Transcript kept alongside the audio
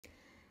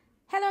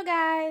Hello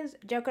guys,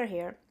 Joker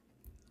here.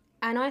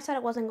 I know I said I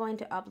wasn't going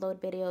to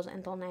upload videos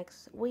until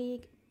next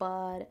week,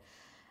 but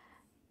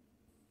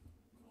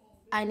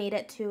I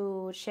needed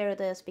to share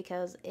this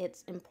because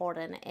it's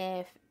important.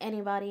 If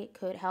anybody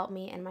could help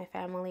me and my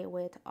family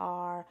with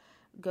our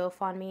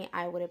GoFundMe,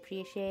 I would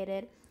appreciate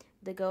it.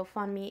 The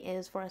GoFundMe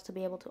is for us to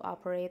be able to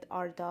operate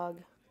our dog,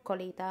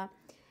 Colita.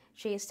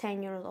 She is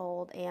 10 years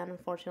old and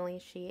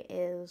unfortunately she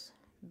is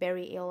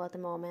very ill at the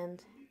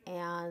moment,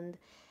 and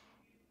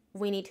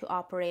we need to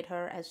operate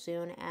her as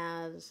soon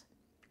as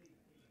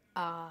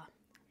uh,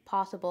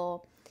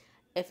 possible.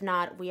 If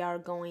not, we are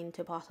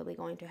possibly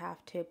going to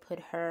have to put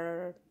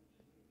her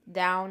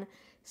down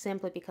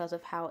simply because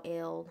of how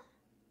ill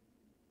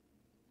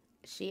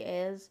she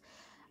is.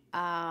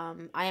 I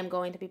am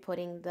going to be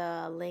putting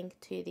the link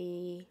to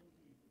the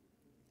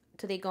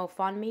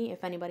GoFundMe.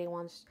 If anybody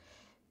wants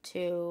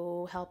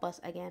to help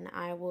us, again,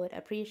 I would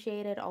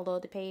appreciate it. Although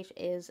the page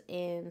is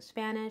in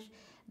Spanish,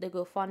 the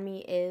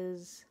GoFundMe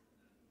is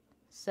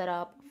set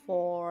up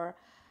for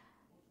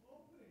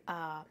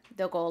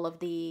the goal of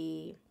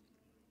the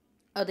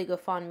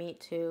GoFundMe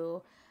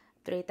to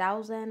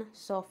 3,000.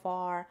 So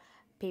far,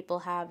 people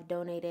have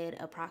donated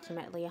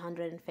approximately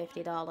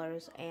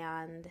 $150,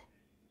 and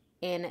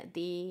in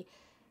the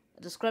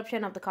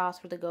description of the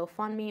cost for the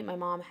GoFundMe, my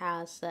mom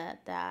has said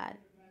that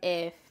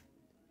if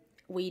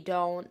we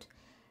don't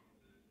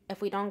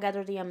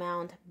gather the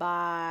amount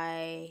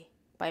by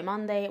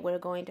Monday, we're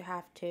going to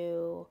have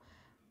to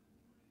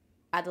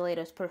at the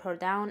latest put her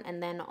down,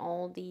 and then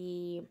all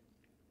the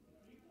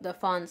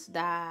funds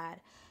that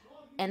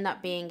end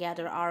up being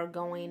gathered are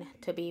going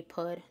to be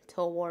put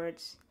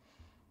towards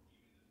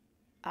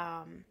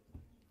um,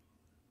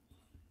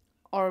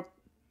 or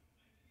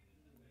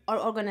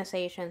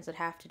organizations that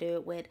have to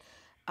do with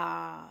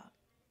uh,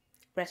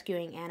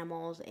 rescuing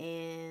animals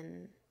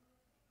in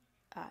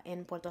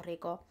Puerto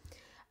Rico.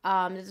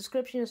 The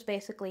description is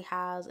basically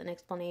has an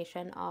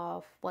explanation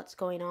of what's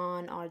going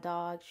on. Our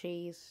dog,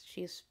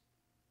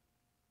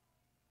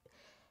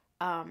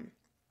 um,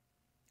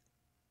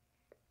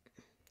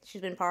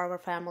 she's been part of our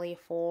family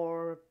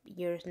for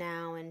years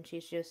now, and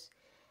she's just,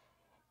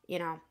 you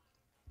know,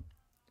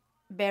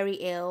 very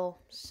ill.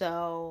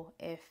 So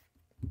if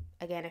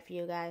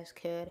you guys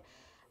could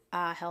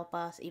help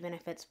us, even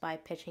if it's by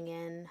pitching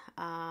in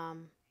uh,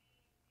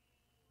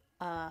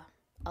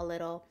 a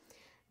little,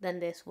 then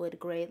this would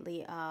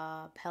greatly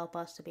help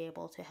us to be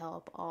able to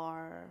help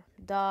our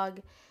dog.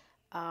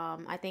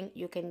 I think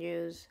you can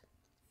use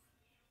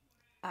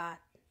uh,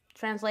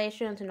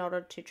 translations in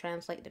order to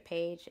translate the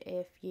page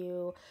if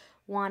you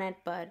want it,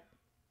 but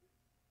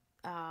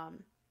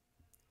um,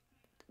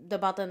 the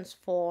buttons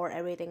for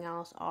everything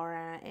else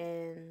are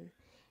in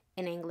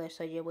English,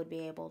 so you would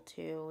be able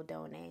to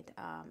donate.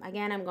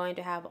 Again, I'm going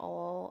to have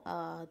all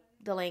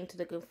the link to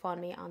the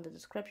GoFundMe on the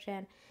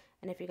description,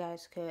 and if you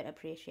guys could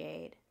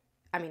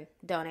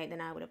donate,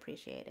 then I would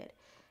appreciate it.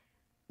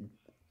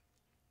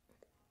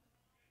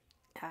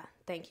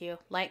 Thank you.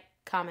 Like,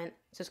 comment,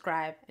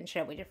 subscribe, and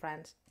share with your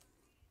friends.